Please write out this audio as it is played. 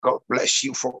God bless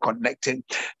you for connecting.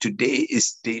 Today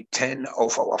is day 10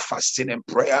 of our fasting and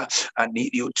prayer. I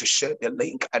need you to share the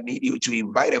link. I need you to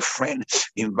invite a friend,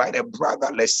 invite a brother.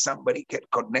 Let somebody get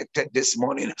connected this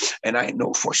morning. And I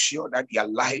know for sure that your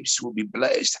lives will be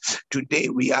blessed. Today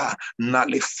we are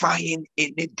nullifying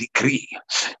any decree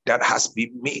that has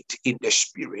been made in the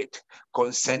spirit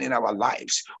concerning our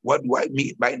lives. What do I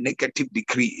mean by negative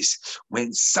decrees?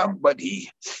 When somebody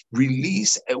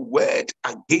release a word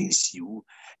against you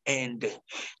and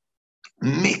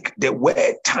make the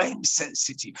word time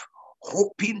sensitive,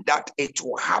 hoping that it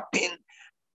will happen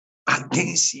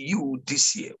against you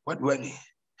this year. What do I mean?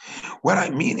 What I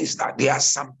mean is that there are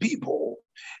some people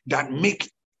that make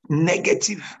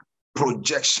negative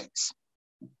projections.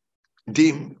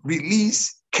 They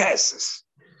release curses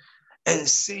and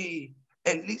say,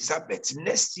 Elizabeth,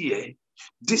 next year,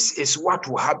 this is what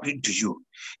will happen to you.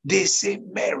 They say,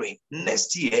 Mary,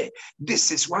 next year,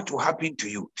 this is what will happen to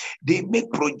you. They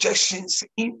make projections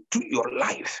into your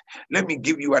life. Let me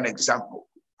give you an example.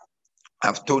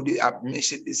 I've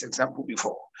mentioned this example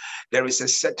before. There is a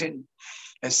certain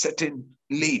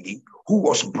lady who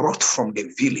was brought from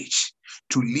the village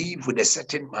to live with a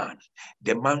certain man.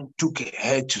 The man took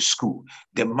her to school.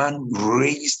 The man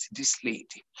raised this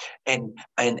lady and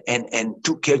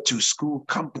took her to school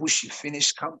campus. She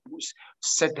finished campus,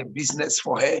 set a business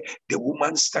for her. The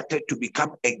woman started to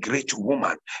become a great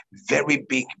woman, very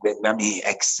big,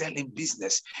 excel in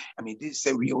business. This is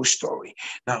a real story.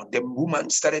 Now, the woman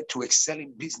started to excel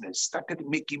in business, started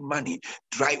making money,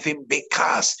 driving big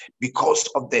cars because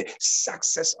of the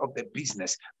success of the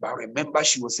business. But remember,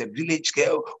 she was a village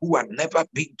girl who had never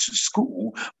been to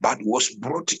school, but was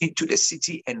brought into the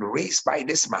city and raised by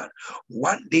this man.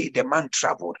 One day, the man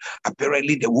traveled.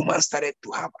 Apparently, the woman started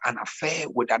to have an affair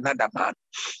with another man.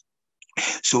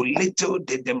 So little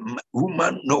did the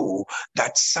woman know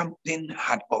that something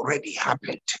had already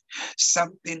happened.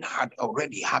 Something had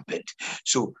already happened.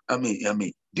 So,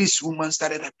 this woman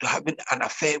started having an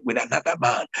affair with another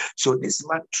man. So this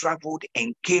man traveled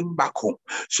and came back home.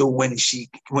 So when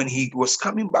he was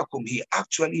coming back home, he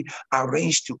actually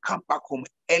arranged to come back home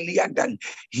earlier than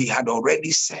he had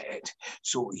already said.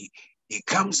 So he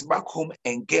comes back home,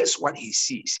 and guess what he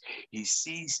sees? He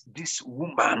sees this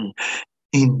woman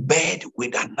in bed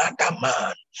with another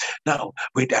man. Now,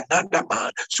 with another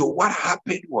man. So what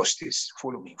happened was this.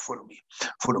 Follow me.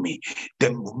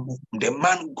 The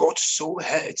man got so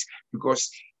hurt because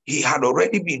he had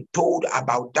already been told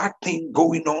about that thing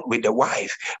going on with the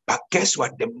wife. But guess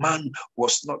what? The man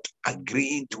was not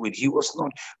agreeing to it. He was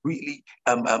not really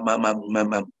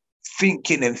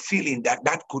thinking and feeling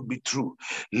that could be true.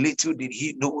 Little did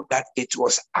he know that it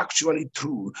was actually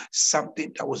true,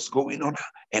 something that was going on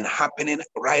and happening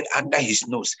right under his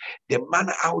nose. The man,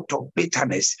 out of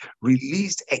bitterness,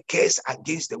 released a curse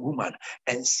against the woman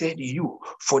and said, "You,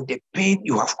 for the pain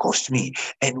you have caused me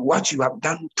and what you have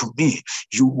done to me,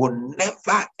 you will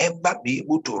never ever be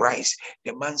able to rise."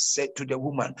 The man said to the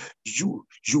woman, you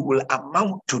will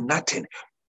amount to nothing.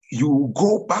 You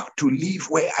go back to live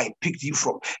where I picked you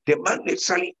from. The man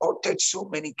literally uttered so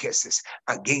many curses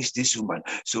against this woman.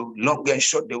 So long and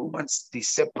short, the woman, they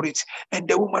separate, and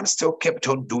the woman still kept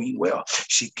on doing well.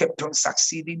 She kept on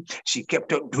succeeding. She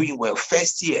kept on doing well.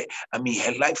 First year,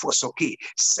 her life was okay.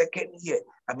 Second year,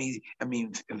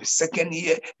 second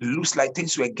year, it looks like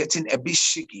things were getting a bit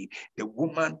shaky. The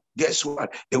woman, guess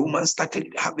what? The woman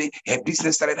started having, her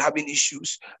business started having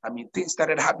issues. Things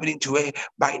started happening to her.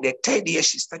 By the third year,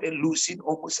 she started losing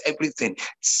almost everything.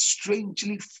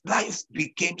 Strangely, life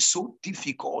became so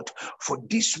difficult for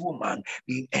this woman.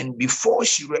 And before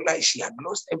she realized she had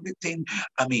lost everything,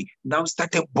 now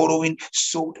started borrowing,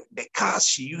 sold the cars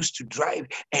she used to drive,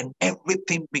 and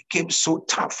everything became so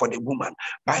tough for the woman.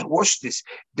 But watch this.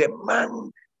 The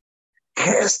man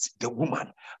cursed the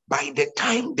woman. By the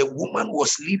time the woman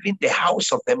was leaving the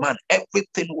house of the man,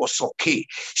 everything was okay.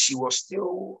 She was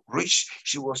still rich.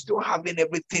 She was still having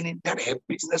everything in that. Her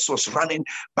business was running.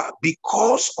 But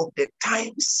because of the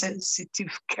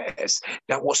time-sensitive curse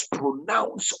that was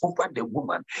pronounced over the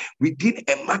woman, within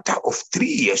a matter of 3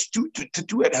 years,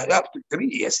 2.5 to 3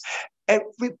 years,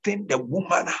 everything the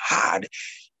woman had,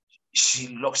 she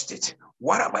lost it.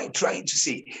 What am I trying to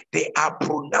say? There are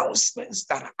pronouncements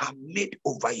that are made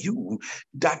over you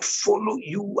that follow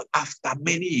you after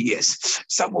many years.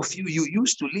 Some of you, you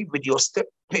used to live with your stepmother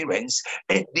parents,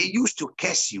 and they used to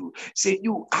curse you, say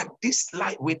you at this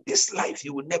life, with this life,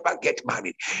 you will never get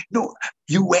married. No,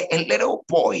 you were a little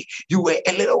boy, you were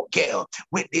a little girl.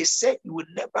 When they said you will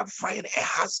never find a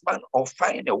husband or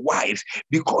find a wife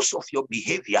because of your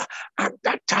behavior, at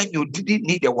that time you didn't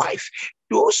need a wife.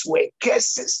 Those were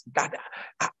curses that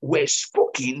were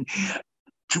spoken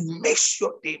to make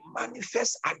sure they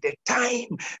manifest at the time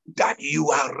that you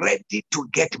are ready to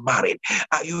get married.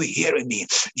 Are you hearing me?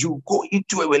 You go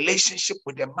into a relationship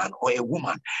with a man or a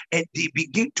woman, and they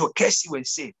begin to curse you and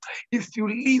say, if you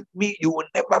leave me, you will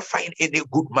never find any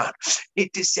good man.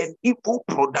 It is an evil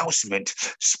pronouncement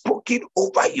spoken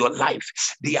over your life.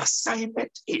 The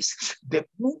assignment is the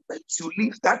moment you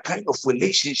leave that kind of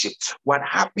relationship, what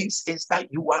happens is that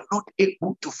you are not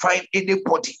able to find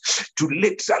anybody to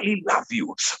literally love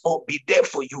you or be there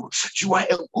for you. You are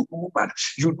a good woman.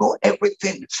 You know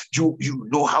everything. You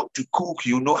know how to cook.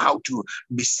 You know how to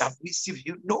be submissive.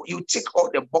 You know, you tick all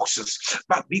the boxes.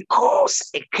 But because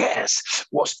a curse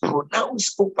was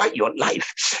pronounced over your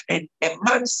life and a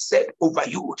man said over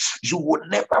you, you will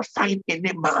never find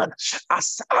any man.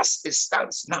 As it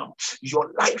stands now,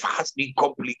 your life has been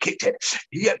complicated.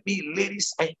 Hear me,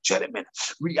 ladies and gentlemen.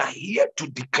 We are here to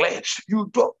declare. You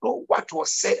don't know what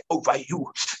was said over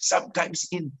you. Sometimes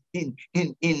in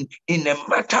a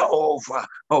matter of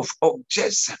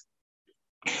just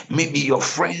maybe your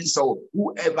friends or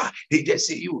whoever, they just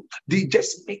say they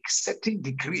just make certain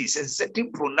decrees and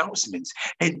certain pronouncements.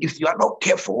 And if you are not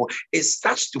careful, it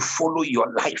starts to follow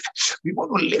your life. We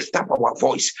want to lift up our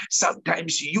voice.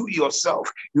 Sometimes you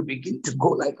yourself, you begin to go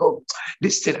like, oh,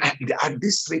 this thing, at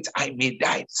this rate, I may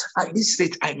die. At this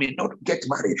rate, I may not get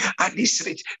married. At this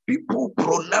rate, people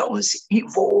pronounce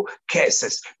evil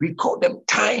curses. We call them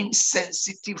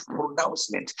time-sensitive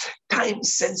pronouncement,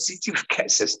 time-sensitive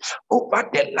curses over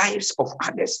the lives of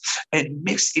others and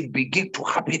makes it begin to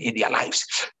happen in their lives.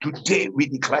 Today we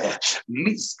declare,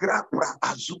 we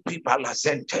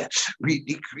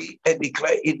decree and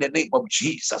declare in the name of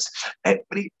Jesus,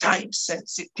 every time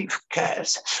sensitive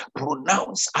curse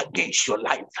pronounced against your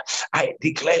life, I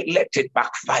declare, let it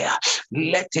backfire,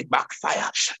 let it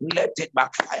backfire, let it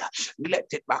backfire,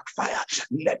 let it backfire,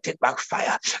 let it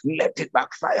backfire, let it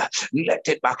backfire, let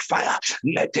it backfire,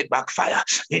 let it backfire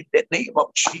in the name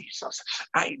of Jesus.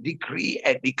 I decree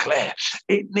and declare,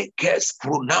 any curse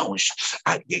pronounced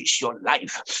against your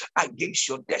life, against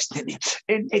your destiny,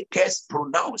 any curse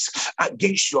pronounced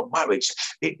against your marriage,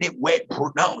 any word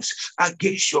pronounced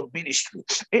against your ministry,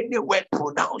 any word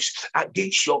pronounced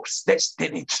against your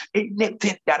destiny,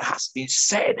 anything that has been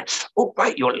said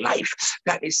over your life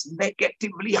that is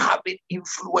negatively having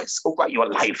influence over your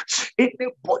life,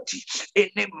 anybody,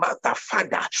 any mother,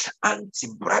 father, auntie,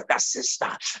 brother, sister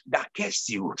that cursed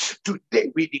you,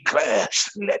 today we declare,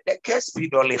 let the curse be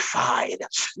nullified.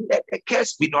 Let the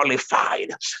curse be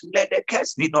nullified. Let the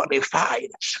curse be nullified.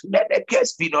 Let the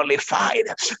curse be nullified.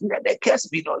 Let the curse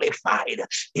be nullified.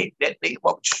 In the name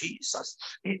of Jesus.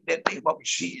 In the name of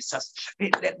Jesus.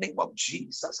 In the name of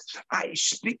Jesus. I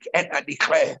speak and I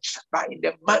declare by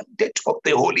the mandate of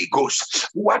the Holy Ghost,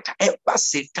 whatever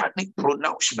satanic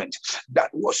pronouncement that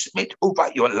was made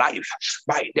over your life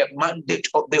by the mandate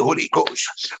of the Holy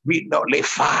Ghost, we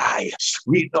nullify,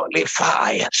 we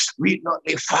nullify, we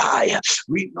nullify,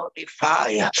 we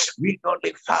nullify, we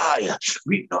nullify,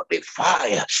 we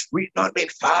nullify, we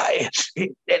nullify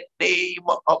in the name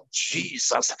of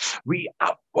Jesus. We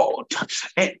abort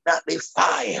and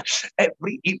nullify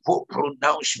every evil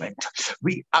pronouncement.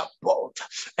 We abort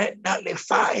and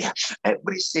nullify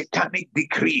every satanic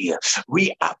decree.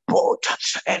 We abort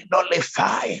and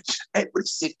nullify every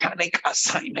satanic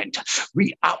assignment.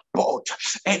 We abort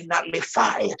and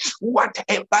nullify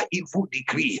whatever evil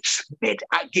decree made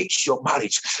against your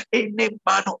marriage. Any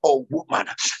man or woman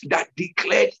that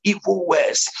declared evil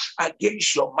words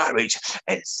against your marriage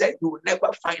and said you will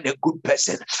never find a good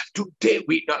person, today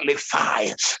we nullify.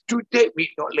 Today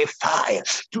we nullify.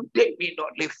 Today we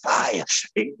nullify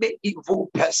any evil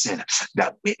person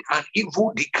that made an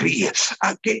evil decree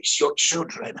against your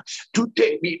children.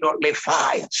 Today we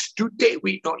nullify. Today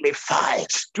we nullify.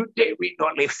 Today we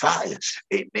nullify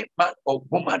any man or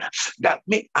woman that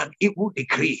made an evil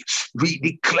decree. We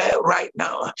declare right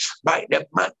now by the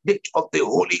mandate of the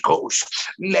Holy Ghost,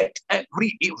 let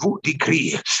every evil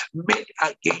decree made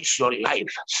against your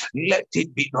life, let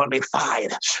it be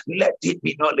nullified. Let it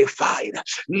be nullified.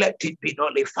 Let it be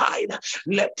nullified.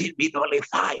 Let it be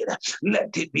nullified. Let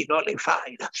it be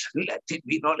nullified. Let it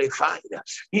be nullified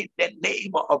in the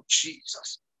name of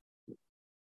Jesus.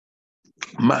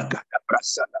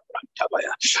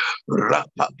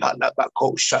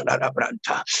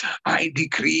 I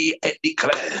decree and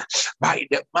declare by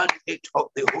the mandate of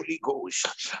the Holy Ghost,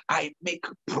 I make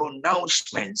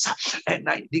pronouncements and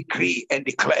I decree and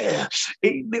declare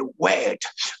any word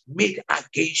made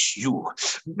against you,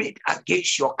 made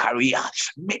against your career,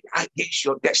 made against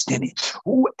your destiny,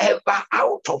 whoever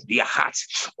out of their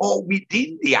hearts or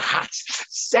within their hearts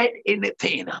said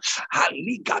anything,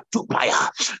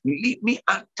 leave me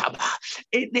antaba,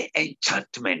 any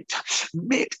enchantment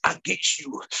made against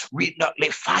you, we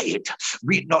nullify it,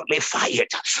 we nullify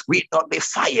it, we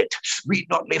nullify it, we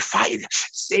nullify it.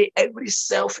 Say every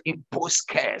self-imposed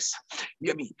curse.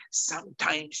 Hear me.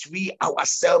 Sometimes we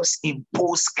ourselves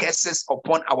impose curses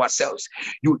upon ourselves.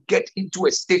 You get into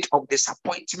a state of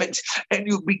disappointment and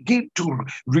you begin to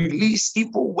release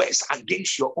evil words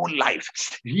against your own life.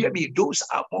 Hear me. Those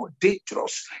are more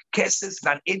dangerous curses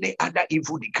than any other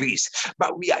evil decrees.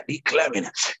 But we are declaring,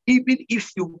 even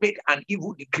if you made an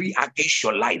evil decree against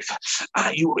your life,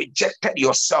 you rejected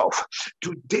yourself,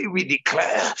 today we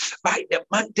declare by the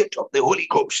mandate of the Holy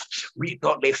Ghost, we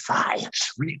nullify,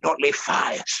 we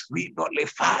nullify, we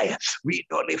nullify, we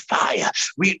nullify,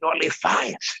 we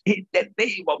nullify in the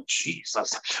name of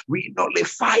Jesus. We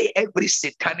nullify every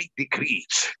satanic decree,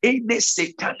 any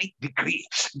satanic decree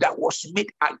that was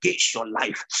made against your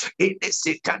life, any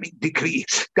satanic decree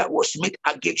that was made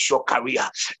against your career,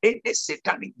 any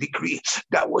satanic decree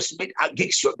that was made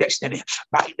against your destiny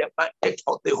by the mandate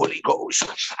of the Holy Ghost.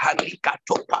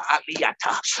 Halikatopa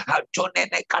aliata,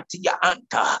 atonene katia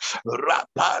anta,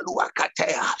 rapalu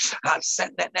akatea,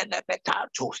 asenene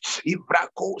metatu,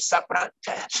 ibrako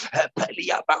sabrante,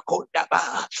 pelia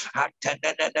bakondaba,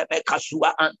 atenene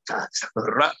mekasua anta,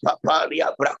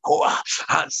 rapapalia brakoa,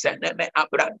 aseneme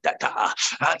abrantata,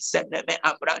 aseneme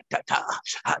abrantata,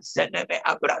 aseneme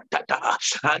abrantata,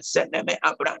 aseneme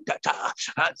abrantata,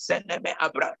 aseneme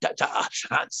abrantata,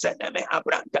 aseneme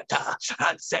abrantata,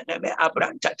 aseneme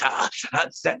abrantata,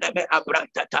 aseneme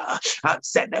abrantata,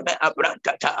 aseneme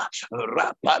abrantata,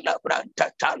 rapala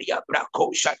brantatalia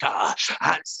brakoshata,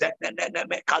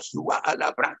 aseneme kasua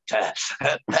alabrante,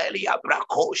 pelia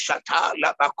brakoshata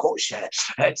la bakoshe,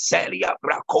 celia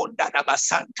brakonda da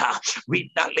basanta.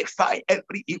 We nullify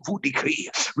every evil decree,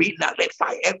 we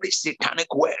nullify every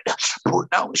satanic word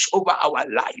pronounced over our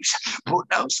lives,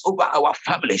 pronounced over our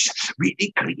families. We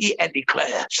decree and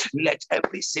declare, let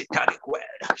every satanic word,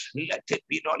 let it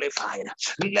be nullified,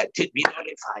 let it be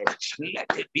nullified,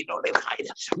 let it be nullified,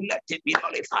 let it be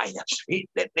nullified in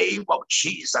the name of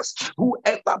Jesus.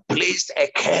 Whoever placed a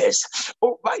curse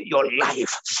over your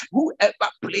life, whoever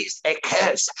placed a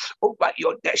curse over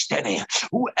your destiny,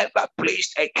 whoever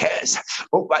placed a curse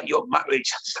over your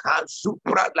marriage,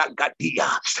 Supra Lagadia,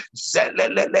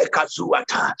 Zelele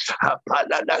Kazuata,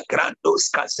 Apalala Grandos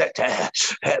Casete,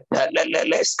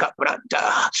 Peleleles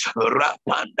Cabranda,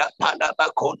 Rapanda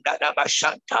Palabaconda da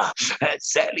Bashanta,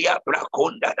 Celia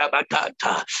Braconda da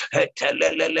Batata,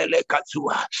 Telele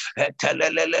Kazua,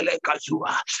 Telele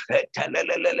Kazua,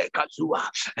 Telele Kazua,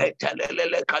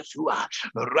 Telele Kazua,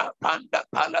 Rapanda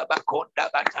Palabaconda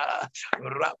Bata,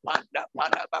 Rapanda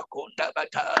Palabaconda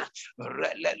Bata,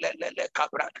 Relele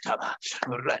Cabrantaba,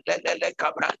 Relele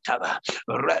Cabrantaba,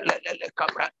 Relele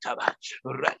Cabrantaba,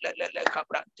 Relele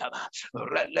Cabrantaba,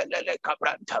 Relele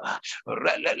Cabrantaba,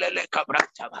 Relele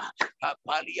Cabrantaba,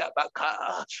 Apalia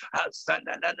Baka,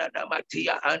 Asanana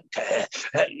Matia Ante,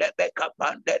 Lebeka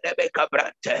Pande Lebeka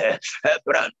Brante,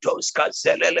 Brantos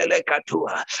Cazelele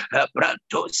Catua,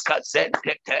 Brantos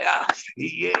Cazentea,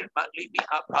 Ye Malimi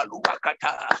Apalua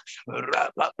Kata,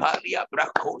 Rapapalia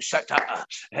Bracosata,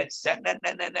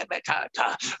 Zenene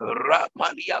Metata,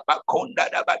 Rapalia Baconda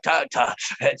da Batata,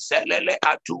 Zelele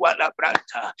Atua la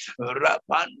Branta,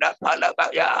 Rapanda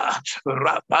Palabaya,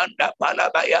 Rapanda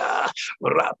Palabaya,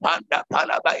 Rapanda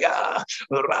Palabaya,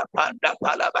 Rapanda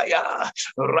Palabaya,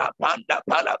 Rapanda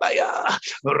Palabaya,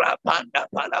 Rapanda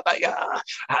Palabaya,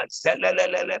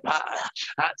 Azelele Paya,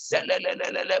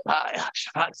 Azelele Paya,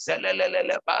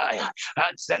 Azelele Paya,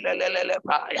 Azelele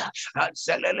Paya,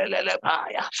 Azelele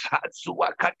Paya, Azua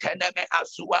Kateneme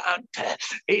Azua Ante,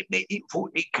 any evil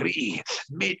decree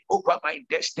made over my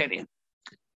destiny.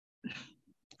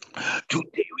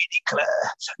 Today we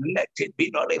declare, let it be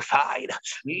nullified.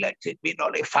 Let it be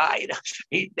nullified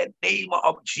in the name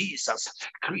of Jesus.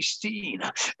 Christine,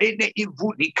 any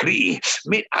evil decree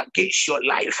made against your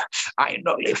life, I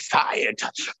nullify it.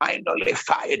 I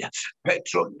nullify it.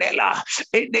 Petronella,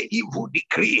 any evil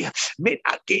decree made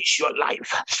against your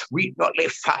life, we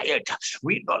nullify it.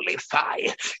 We nullify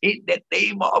in the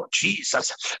name of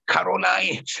Jesus.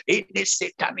 Caroline, any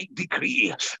satanic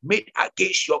decree made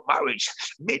against your marriage,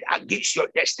 made against your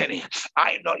destiny, destiny.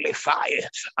 I nullify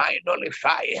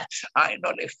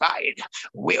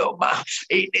Wilma,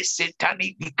 any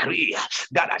satanic decree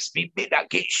that has been made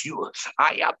against you.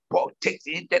 I abort it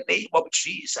in the name of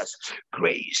Jesus.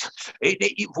 Grace,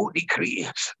 any evil decree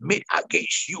made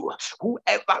against you,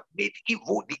 whoever made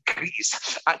evil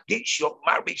decrees against your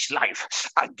marriage life,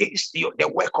 against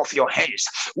the work of your hands,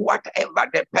 whatever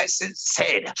the person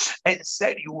said and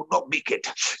said, you will not make it,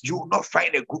 you will not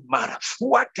find a good man,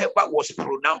 whatever was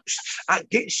pronounced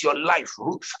against your life,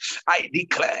 Ruth, I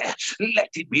declare, let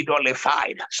it be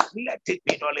nullified, let it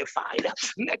be nullified,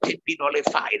 let it be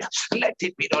nullified, let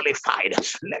it be nullified,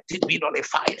 let it be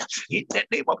nullified in the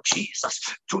name of Jesus.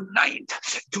 Tonight,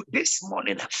 to this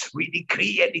morning, we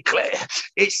decree and declare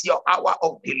it's your hour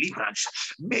of deliverance.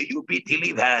 May you be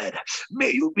delivered,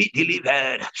 may you be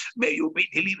delivered, may you be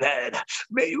delivered,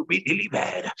 may you be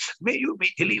delivered, may you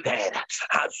be delivered.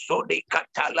 Azode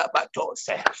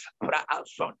katalabatose,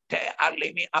 praazonte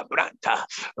alimi abranta,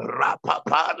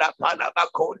 rapapala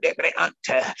palabakonde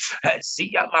breante,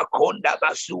 siya makonda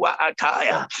basua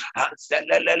ataya,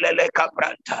 zelelele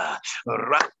kabranta,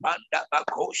 rapanda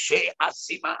bakoshe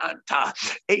asima anta.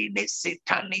 Any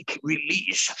satanic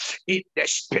release in the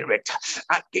spirit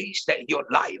against your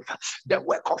life, the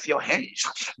work of your hands,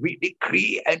 we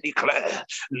decree and declare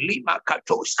lima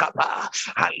katoskaba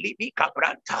halimi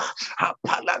kabranta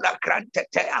apalala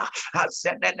grantetea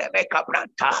azenene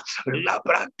kabranta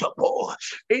labrantopo.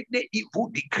 Any evil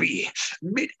decree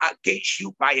made against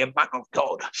you by a man of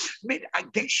God, made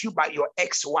against you by your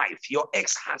ex-wife, your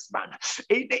ex-husband,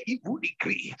 any evil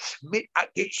decree made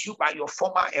against you by your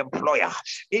former employer,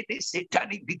 any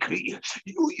satanic decree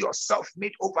you yourself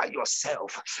made over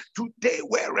yourself, today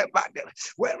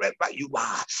wherever you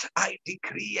are, I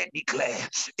decree and declare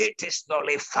it is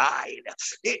nullified,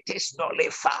 it is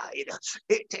nullified,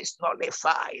 it is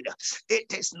nullified,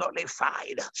 it is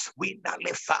nullified. We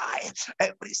nullify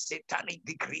every satanic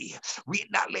decree, we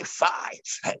nullify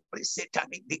every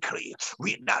satanic decree,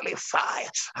 we nullify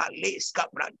Aleska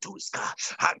Brantuska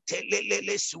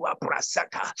Antelele Sua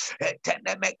Prasata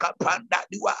Tenemeka Panda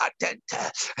Dua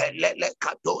Atente Lele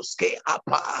Kadoske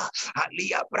Apa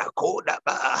Alia Brakoda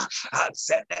Ba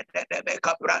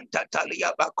Azeneka Branta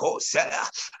Talia Bakose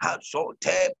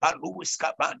Azote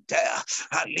Paluska Bante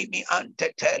Alimi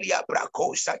Antetelia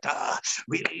Brakosata.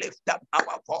 We lift up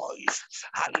our voice.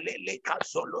 Alele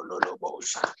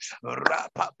Kasololobosa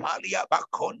Rapapalia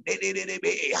Bakonde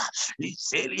de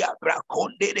Iselia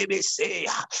Brakonde de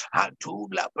Besea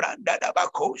Antula Branda da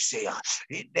Bakosea.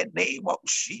 In the name of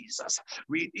Jesus,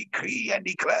 we decree and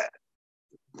declare,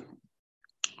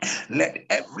 let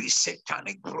every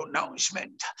satanic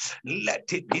pronouncement,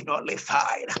 let it be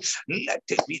nullified, let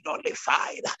it be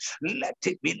nullified, let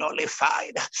it be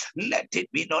nullified, let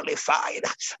it be nullified,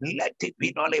 let it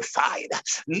be nullified,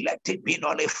 let it be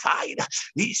nullified.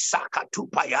 Isaka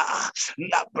tupaya,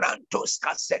 labrantos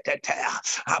casetetea,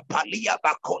 apalia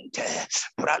baconte,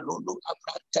 pralulu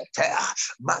abrantetea,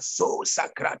 maso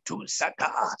sacratu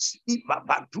sata,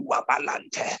 ibabadua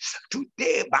balante.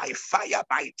 Today by fire,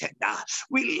 by tender,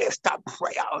 we lift up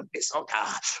prayer on this altar.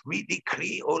 We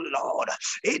decree, oh Lord,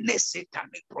 any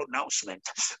satanic pronouncement,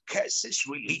 curses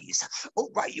release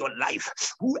over your life.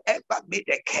 Whoever made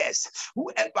a curse,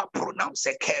 whoever pronounced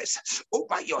a curse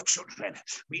over your children,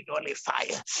 we nullify,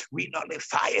 we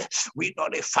nullify, we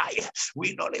nullify,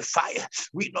 we nullify,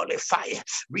 we nullify,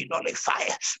 we nullify,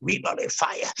 we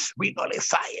nullify, we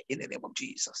nullify in the name of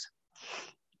Jesus.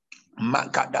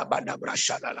 Makada bada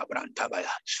brashada la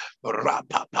brantabaya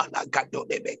rapa pala gado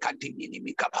de bekatini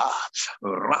mikapa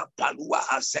rapa lua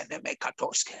asene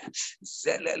mekatoske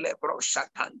zelele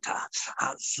broshatanta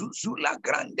azuzula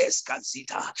grandes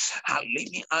kasita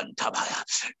halini antabaya.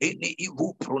 Any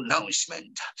evil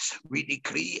pronouncement we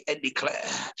decree and declare,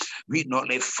 we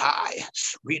nullify,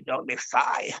 we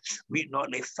nullify, we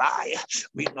nullify,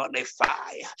 we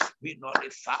nullify, we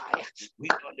nullify, we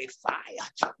nullify,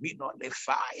 we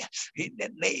nullify. In the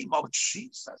name of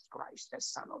Jesus Christ, the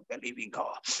Son of the Living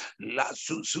God, La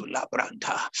Zuzula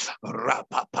Branta,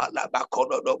 Rapapala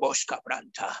Bakodoboshka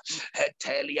Branta,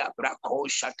 Hetelia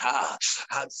Brakoshata,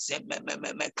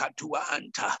 Azememe Katua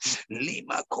Anta,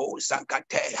 Lima Kosa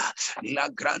Katea, La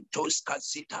Grantos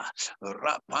Casita,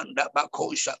 Rapanda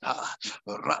Bakoshata,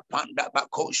 Rapanda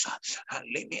Bakosha,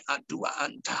 Limi Atua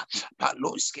Anta,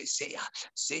 Paloske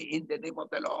say in the name of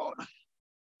the Lord.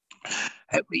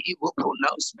 Every evil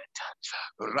pronouncement,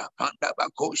 Rapanda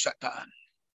Bakoshatan,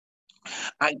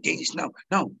 against now.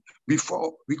 Now,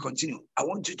 before we continue, I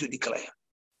want you to declare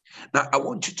Now, I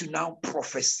want you to now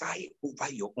prophesy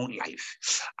over your own life.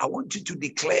 I want you to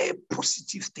declare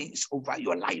positive things over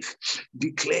your life.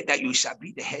 Declare that you shall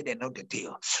be the head and not the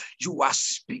tail. You are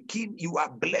speaking, you are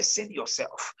blessing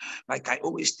yourself. Like I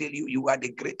always tell you, you are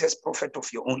the greatest prophet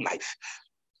of your own life.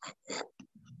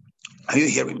 Are you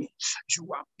hearing me?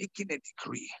 You are making a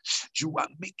decree. You are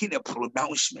making a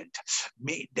pronouncement.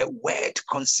 May the word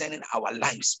concerning our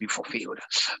lives be fulfilled.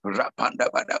 Rapanda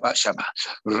badabashaba.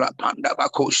 Rapanda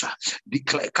bakosha.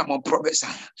 Declare, come on, prophesy.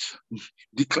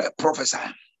 Declare, prophesy.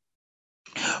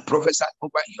 Prophesy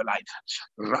over your life.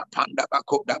 Rapanda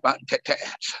bakoda bantete.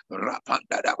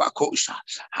 Rapanda da bakosha.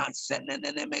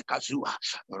 Hansenene mekazua.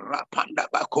 Rapanda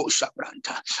bakosha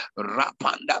branta.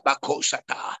 Rapanda bakosha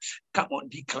ta. Come on,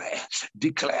 declare.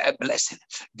 Declare a blessing.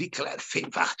 Declare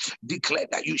favor. Declare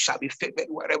that you shall be favored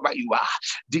wherever you are.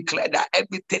 Declare that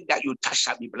everything that you touch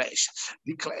shall be blessed.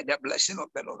 Declare the blessing of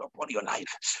the Lord upon your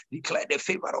life. Declare the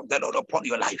favor of the Lord upon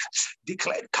your life.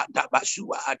 Declare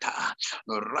katabashua ata.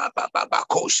 Rababa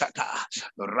koshata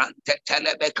rante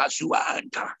telebeka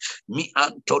suanta mi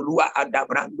antolua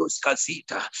adabrandos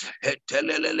kasita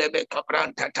etelelebe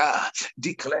kabrantata.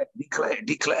 Declare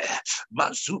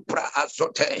mazupra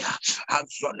azotea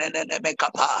azonene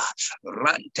mekapa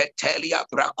rante telia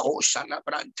brakosha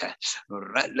labrante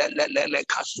relelele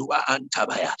kasua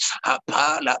antabaya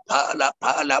apala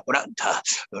pala branta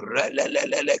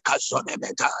relelele kasone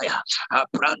metaya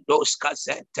aprandos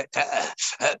kazente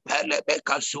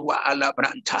pelebeka sua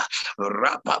alabranta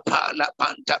rapapa la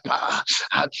pantapa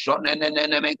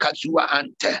azonene mekazua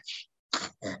ante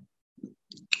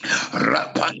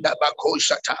Rapanda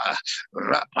bakoshata,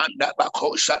 rapanda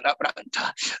bakosha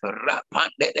labranta,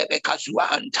 rapande de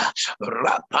bekazuanta,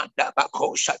 rapanda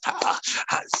bakoshata,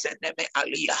 haseneme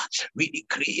alia. We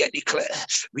decree and declare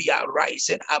we are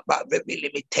rising above every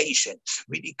limitation.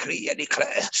 We decree and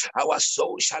declare our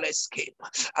soul shall escape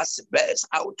as birds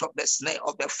out of the snare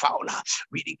of the fowler.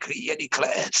 We decree and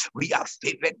declare we are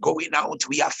favored going out,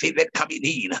 we are favored coming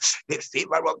in. The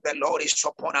favor of the Lord is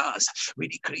upon us. We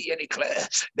decree and declare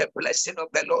the blessing of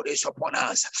the Lord is upon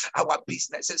us. Our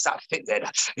businesses are favored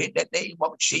in the name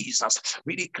of Jesus.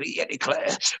 We decree and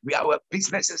declare our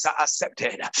businesses are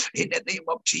accepted in the name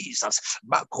of Jesus.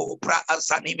 Makobra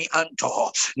azanimi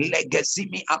anto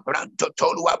legazimi abranto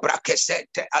tolua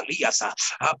brakesete aliasa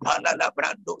apala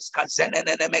labrandos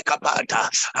kazenene mekapata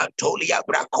antolia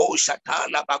brakosha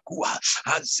tala bakua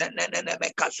azenene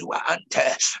mekazua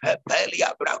ante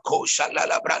pelia brakosha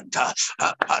lalabranta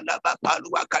apala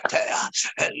bapalua katea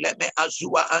leme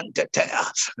azua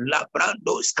antetea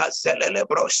labrandos kazelele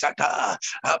broshata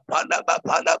apala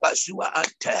bapala basua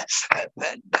ante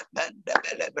pende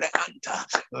belebre anta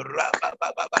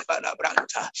rababa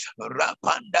branta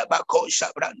rapanda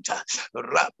bakosha branta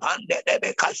rapande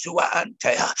debe kasua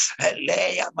ante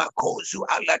eleya makozu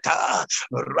alata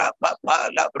rapapa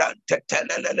la branta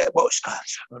telele boska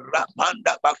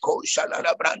rapanda bakosha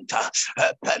la branta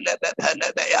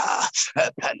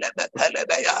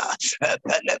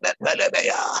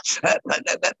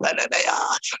pelebe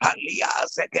ya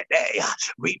alias again.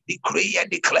 We decree and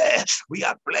declare we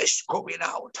are blessed going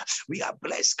out, we are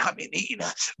blessed coming in.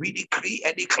 We decree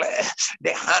and declare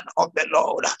the hand of the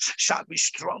Lord shall be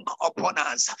strong upon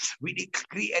us. We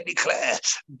decree and declare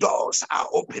doors are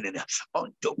opening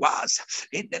unto us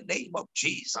in the name of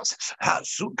Jesus.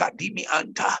 Hazukadimi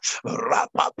anta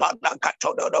rapapala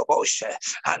katodoboshe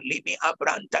alimi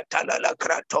abranta talala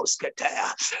kratoskete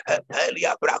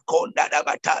pelia brakonda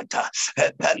dabatata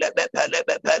pelebe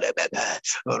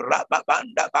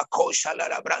rababanda bakosha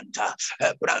la branta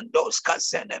brandos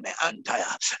kaseneme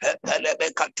antaya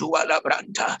pelebe katua la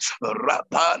branta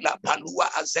rapala palua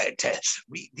azete.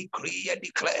 We decree and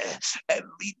declare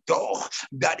every door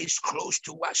that is closed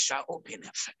to us shall open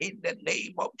in the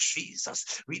name of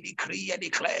Jesus. We decree and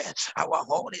declare our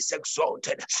horn is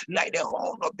exalted like the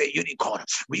horn of the unicorn.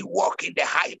 We walk in the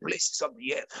high places of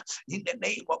the earth in the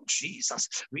name of Jesus.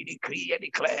 We decree and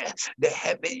declare the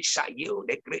heavens shall yield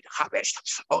a great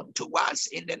harvest unto us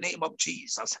in the name of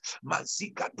Jesus.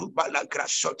 Mazika dubala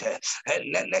grasote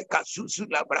elele kazuzu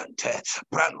labrante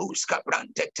praluska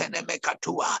brante teneme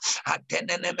katua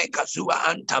ateneme kazua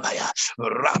antabaya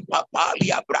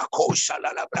rapapalia brakosha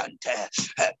labrante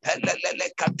pelele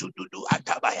katududu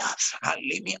atabaya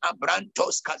alimi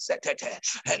abrantos kazetete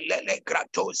elele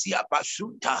gratosia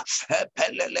basunta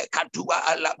pelele katua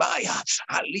alabaya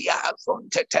alia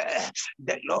afontete.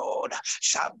 The Lord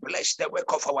shall bless the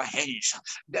work of our hands.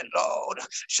 The Lord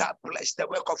shall bless the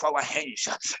work of our hands.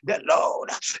 The Lord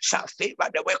shall favor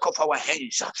the work of our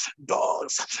hands.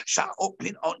 Doors shall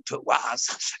open unto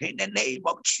us in the name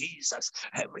of Jesus.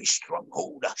 Every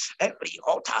stronghold, every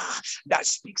altar that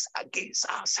speaks against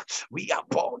us, we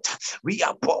abort, we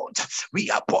abort, we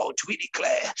abort. We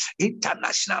declare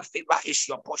international favor is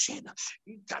your portion.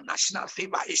 International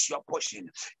favor is your portion.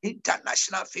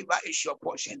 International favor is your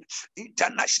portion.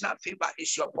 International favor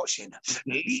is your portion.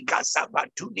 Liga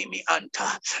Sabatunimi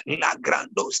Anta, La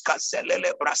Grandos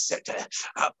Caselele Brasete,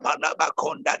 Apalaba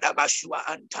Conda Dabashua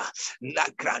Anta, La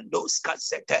Grandos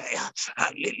Casete,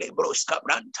 Alile Brosca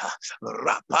Branta,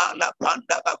 Rapala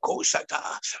Panda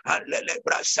Bacoshata, Alele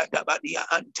Brasata Badia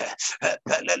Ante,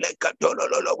 Pelele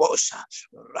Catololobosa,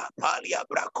 Rapalia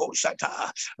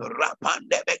Bracoshata,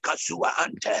 Rapande Becasua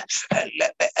Ante,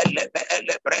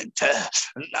 Elebe Brente,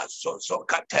 La Soso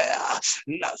Catea,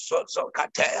 La Soso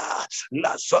Catea,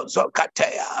 La Soso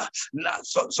Catea, La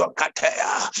Soso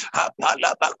Catea,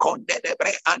 Apalaba Conde de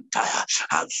Breanta,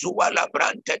 Azua la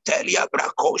Brante Telia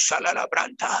Bracosha la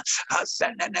Branta,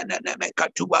 Asenene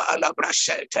Catua la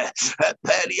Brachete,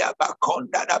 Pelia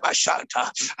Baconda da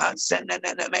Bashata,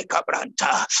 Asenene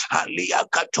Mecabranta, Alia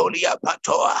Catolia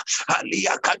Patoa,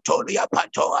 Alia Catolia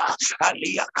Patoa,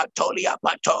 Alia Catolia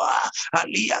Patoa,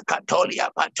 Alia Catolia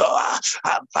Patoa,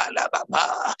 Avala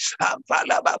Baba,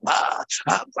 Avala Baba,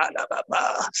 Avala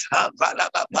Baba, Avala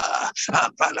Baba,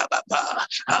 Avala Baba,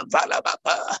 Avala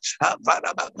Baba,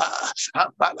 Avala Baba,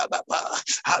 Avala Baba,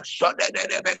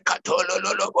 Asodene Catolo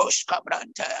Lobos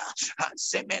Cabranta,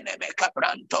 Ansemene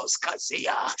Cabrantos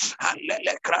Casia,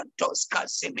 Alele Crantos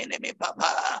Casimene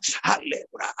Papa,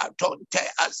 Alebra Atonte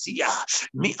Asia,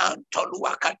 Mi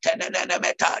Antolua Catenene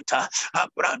Metata,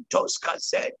 Abrantos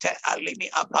Casete Alimi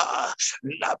Apa,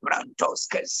 Labrantos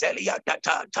Caselia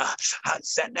Tatata,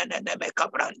 Ansenene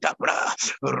Cabranta Bra,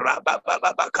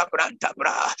 Rababa Cabranta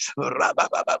Bra,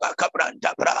 Rababa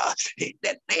Cabranta Bra, in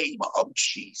the name of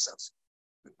Jesus.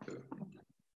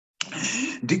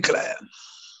 Declare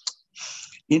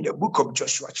in the book of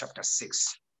Joshua chapter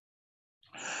 6,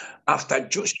 after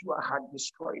Joshua had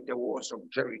destroyed the walls of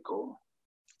Jericho,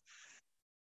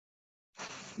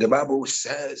 the Bible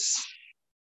says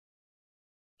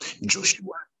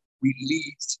Joshua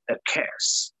released a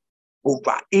curse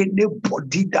over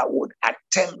anybody that would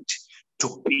attempt to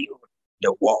build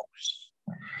the walls.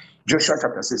 Joshua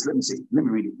chapter 6, let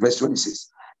me read it. Verse 26.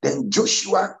 Then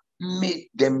Joshua made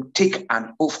them take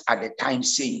an oath at the time,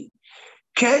 saying,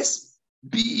 Cursed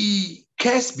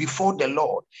before the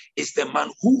Lord is the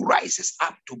man who rises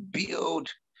up to build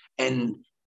and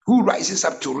who rises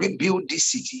up to rebuild this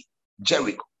city,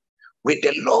 Jericho. With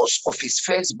the loss of his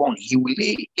firstborn, he will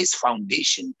lay his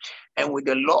foundation, and with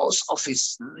the loss of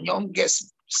his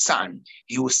youngest son,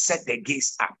 he will set the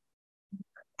gates up.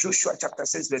 Joshua chapter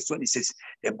 6, verse 26.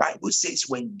 The Bible says,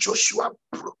 when Joshua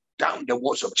broke down the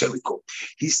walls of Jericho,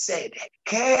 he said,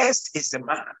 Cursed is the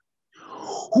man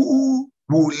who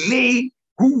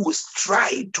will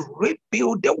try to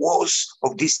rebuild the walls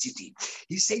of this city.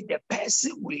 He said the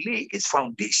person will lay his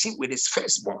foundation with his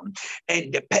firstborn,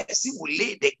 and the person will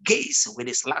lay the gates with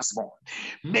his lastborn.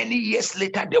 Many years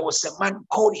later, there was a man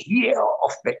called Hiel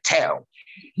of Bethel.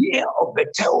 Hiel of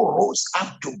Bethel rose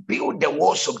up to build the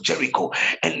walls of Jericho.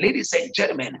 And ladies and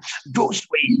gentlemen, those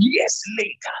were years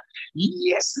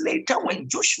later when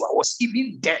Joshua was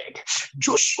even dead.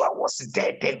 Joshua was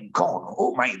dead and gone.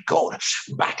 Oh my God.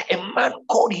 But a man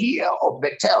called Hiel of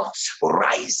Bethel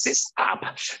rises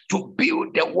up to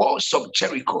build the walls of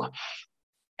Jericho.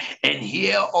 And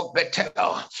Hiel of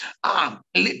Bethel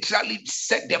literally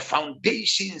set the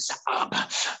foundations up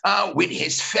with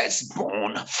his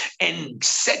firstborn and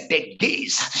set the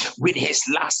gates with his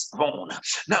lastborn.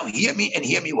 Now hear me and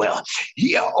hear me well.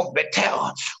 Hiel of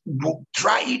Bethel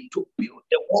tried to build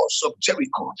the walls of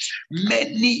Jericho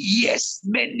many years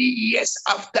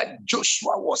after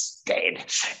Joshua was dead.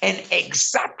 And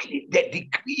exactly the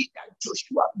decree that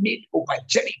Joshua made over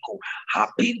Jericho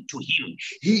happened to him.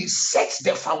 He set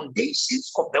the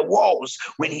foundations of the walls.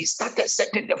 When he started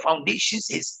setting the foundations,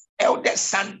 his eldest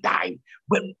son died.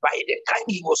 When by the time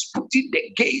he was putting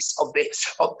the gates of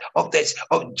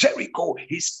Jericho,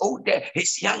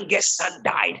 his youngest son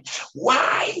died.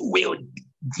 Why will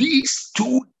these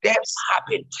two deaths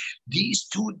happen? These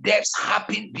two deaths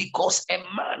happened because a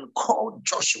man called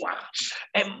Joshua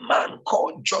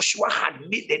had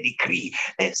made the decree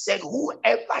and said,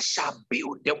 whoever shall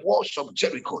build the walls of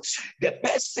Jericho, the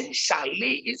person shall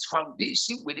lay his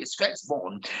foundation with his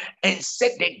firstborn and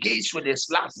set the gates with his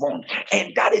lastborn.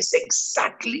 And that is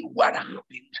exactly what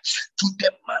happened to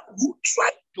the man who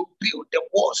tried to build the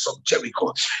walls of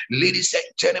Jericho. Ladies and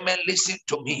gentlemen, listen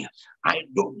to me. I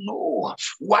don't know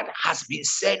what has been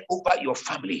said over your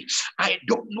family. I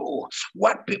don't know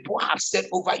what people have said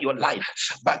over your life.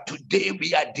 But today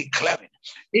we are declaring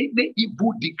any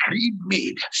evil decree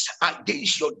made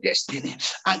against your destiny,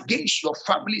 against your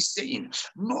family, saying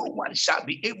no one shall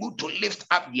be able to lift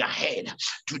up their head.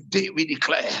 Today we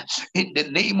declare in the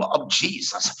name of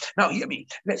Jesus. Now hear me.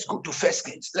 Let's go to First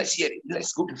Kings. Let's hear it.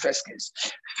 Let's go to First Kings.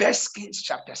 First Kings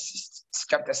chapter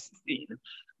 16,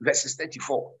 verses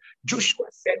 34. Joshua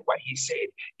said what he said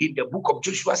in the book of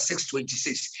Joshua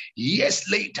 6:26. Years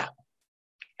later,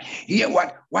 hear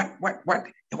what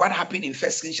happened in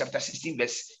First Kings chapter 16,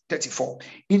 verse 34.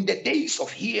 In the days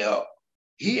of here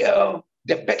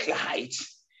the Bethlehemites,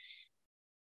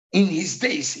 in his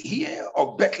days here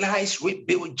of Bethlehemites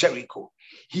rebuilt Jericho.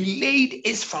 He laid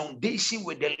its foundation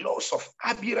with the laws of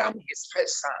Abiram, his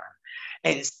first son,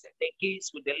 and set the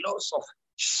gates with the laws of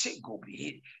Shegub,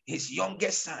 his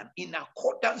youngest son, in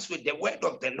accordance with the word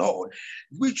of the Lord,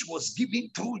 which was given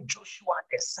through Joshua,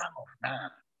 the son of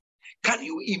Nun. Can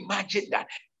you imagine that?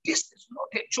 This is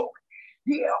not a joke.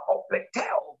 Here of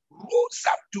Bethel rose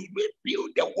up to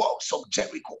rebuild the walls of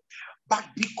Jericho. But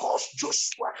because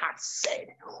Joshua had said,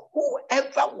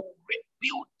 whoever will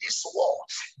rebuild this wall,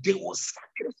 they will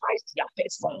sacrifice their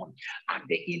firstborn at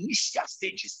the initial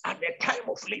stages, at the time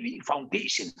of laying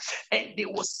foundation, and they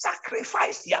will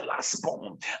sacrifice their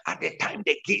lastborn at the time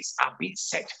the gates are being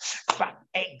set. But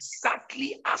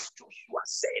exactly as Joshua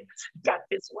said, that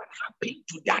is what happened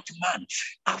to that man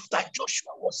after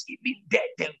Joshua was even dead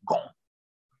and gone.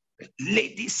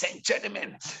 Ladies and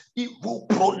gentlemen, evil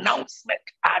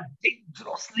pronouncements are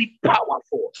dangerously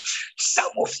powerful. Some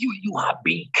of you have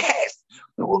been cursed,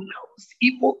 pronounced,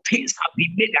 evil things have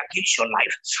been made against your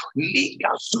life. Liga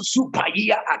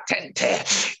susupaya atente,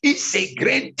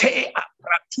 isegrente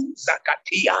apratu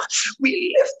zakatia.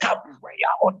 We lift up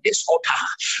prayer on this altar.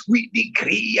 We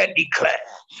decree and declare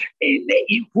any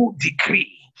evil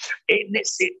decree, any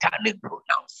satanic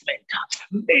pronouncement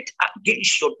made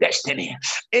against your destiny,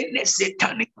 any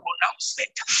satanic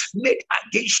pronouncement made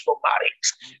against your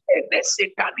marriage, any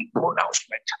satanic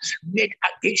pronouncement made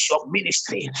against your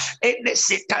ministry, any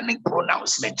satanic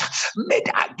pronouncement made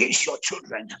against your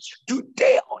children,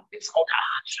 today on this altar,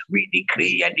 we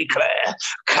decree and declare,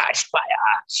 catch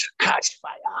fire, catch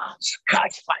fire,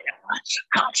 catch fire,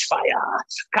 catch fire,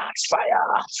 catch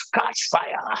fire, catch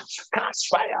fire, catch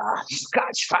fire,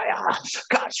 catch fire,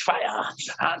 catch fire,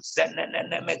 and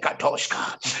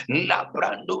Senenemekatoshka,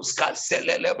 Labranduska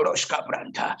Selebroshka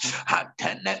Branta,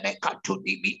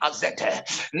 Hatenemekatudibi Azete,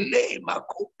 Le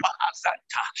Makupa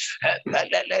Azanta,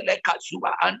 Pelele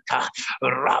Kazuba Anta,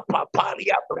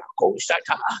 Rapaparia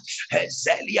Bracosata,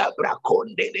 Zelia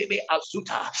Braconde de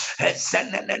Azuta,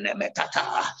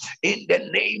 Zenenemetata. In the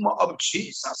name of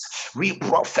Jesus, we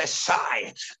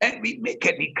prophesy and we make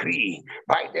a decree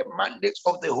by the mandate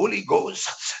of the Holy Ghost.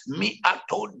 Mi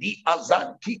atodi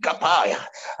azanti kapaya,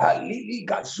 alili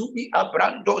gazubi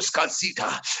abrandos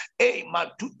kasita, e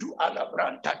matutu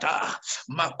alabrantata,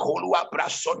 makolua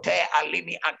brasote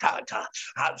alimi atata,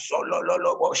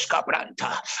 azolololo boshka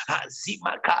branta,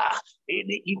 azimaka.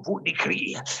 Any evil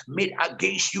decree made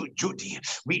against you, Judy,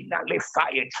 we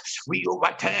nullify it. We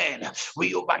overturn.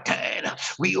 We overturn.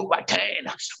 We overturn.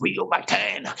 We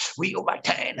overturn. We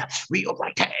overturn. We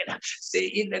overturn. Say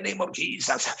in the name of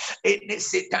Jesus, any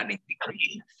satanic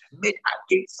decree made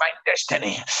against my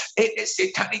destiny, any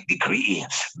satanic decree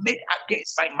made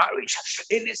against my marriage,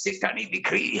 any satanic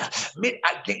decree made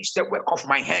against the work of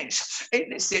my hands,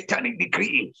 any satanic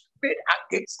decree made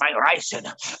against my rising,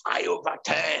 I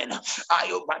overturn,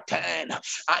 I overturn,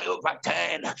 I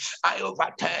overturn, I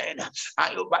overturn,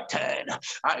 I overturn,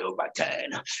 I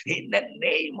overturn, in the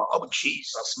name of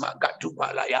Jesus.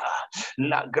 Magatubalaya,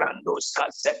 La Grandos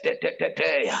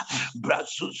Casetete,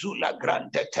 Brazuzu La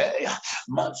Grandete,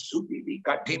 Mansubi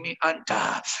Katimi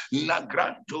Anta, La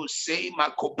Granto Se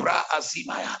Macopra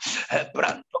Azimaya,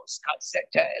 Brantos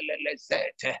Casete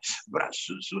Lezete,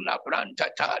 Brazuzu La Branta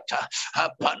Tata,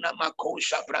 Panama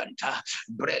Kosha Branta,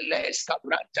 Breleska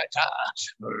Brantata,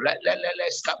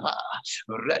 Releleskapa,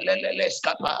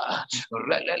 Releleskapa,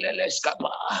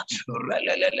 Releleskapa,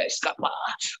 Releleskapa.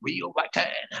 We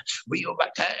overturn, we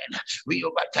overturn, we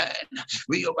overturn,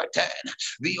 we overturn,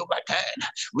 we overturn,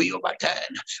 we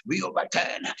overturn, we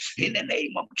overturn in the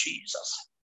name of Jesus.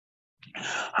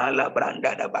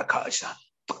 Alabranda da Bakasha.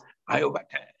 I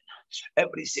overturn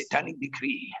every satanic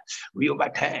decree, we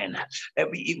overturn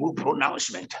every evil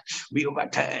pronouncement, we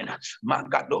overturn.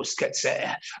 Magados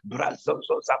Ketse,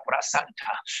 Brazosa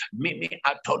Prasanta, Mimi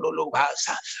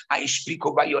Atololoasa. I speak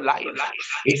over your life.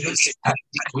 Every satanic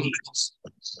decree.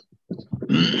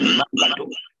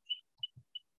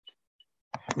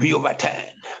 We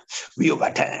overturn, we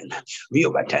overturn, we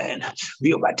overturn,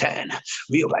 we overturn,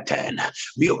 we overturn,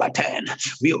 we overturn,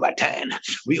 we overturn,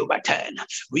 we overturn,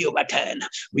 we overturn,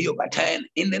 we overturn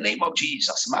in the name of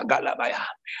Jesus. Magalabaya.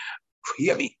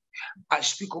 Hear me. I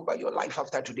speak over your life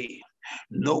after today.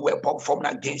 No weapon formed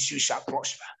against you shall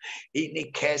prosper.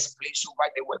 Any curse placed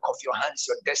over the work of your hands,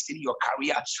 your destiny, your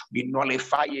career, we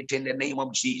nullify it in the name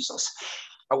of Jesus.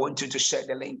 I want you to share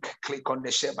the link. Click on the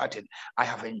share button. I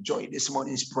have enjoyed this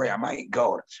morning's prayer. My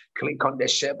God, click on the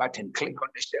share button. Click on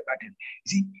the share button.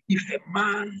 See, if a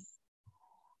man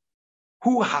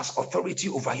who has authority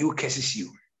over you curses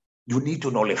you, you need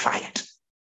to nullify it.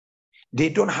 They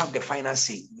don't have the final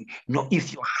say. No,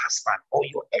 if your husband or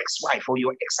your ex-wife or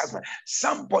your ex-husband,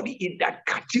 somebody in that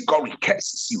category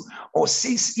curses you or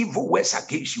says evil words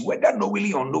against you, whether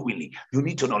knowingly or unknowingly, you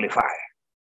need to nullify.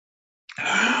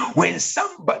 When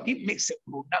somebody makes a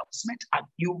pronouncement,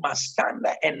 you must stand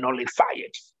there and nullify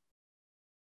it.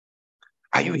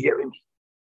 Are you hearing me?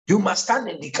 You must stand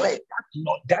and declare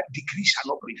that decree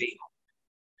shall not prevail.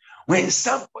 When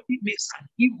somebody makes an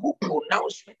evil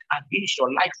pronouncement against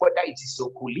your life, whether it is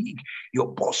your colleague,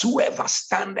 your boss, whoever,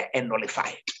 stand there and nullify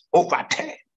it,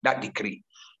 overturn that decree.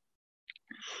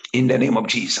 In the name of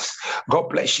Jesus. God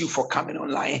bless you for coming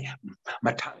online.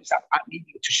 My time is up. I need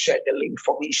you to share the link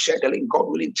for me. Share the link. God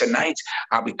willing, tonight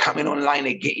I'll be coming online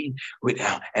again with,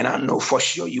 and I know for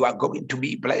sure you are going to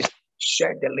be blessed.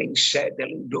 Share the link, share the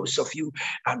link. Those of you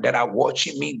that are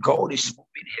watching me, God is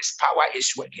moving, his power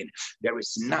is working. There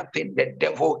is nothing the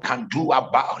devil can do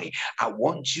about it. I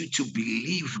want you to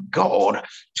believe God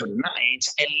tonight,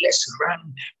 and let's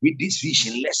run with this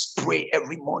vision. Let's pray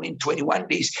every morning, 21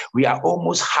 days. We are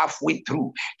almost halfway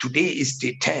through. Today is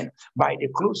day 10. By the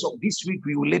close of this week,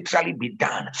 we will literally be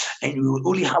done, and we will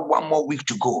only have one more week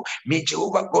to go. May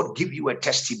Jehovah God give you a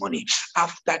testimony.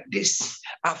 After this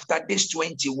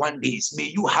 21 days,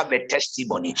 may you have a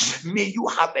testimony. May you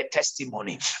have a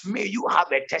testimony. May you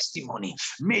have a testimony.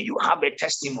 May you have a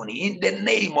testimony in the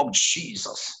name of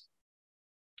Jesus,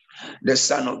 the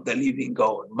Son of the living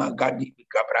God. Magadi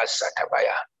Kabra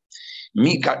Satabaya.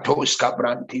 Mikatos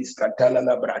Kabrantis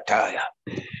Katalala Brataya.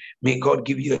 May God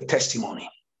give you a testimony.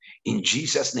 In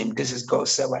Jesus' name, this is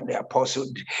God's servant, the apostle,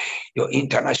 your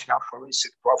international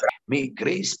forensic prophet. May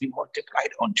grace be multiplied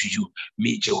unto you.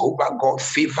 May Jehovah God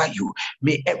favor you.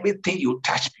 May everything you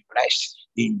touch be blessed.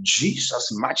 In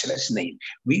Jesus' matchless name,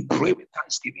 we pray with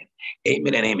thanksgiving.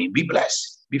 Amen and amen. Be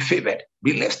blessed, be favored,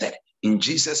 be lifted. In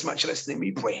Jesus' matchless name,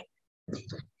 we pray.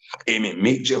 Amen.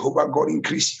 May Jehovah God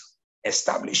increase you,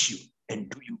 establish you, and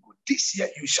do you good. This year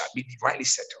you shall be divinely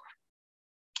settled.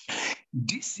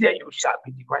 This year you shall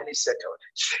be divinely settled.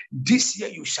 This year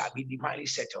you shall be divinely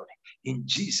settled. In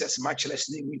Jesus' matchless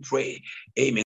name we pray. Amen.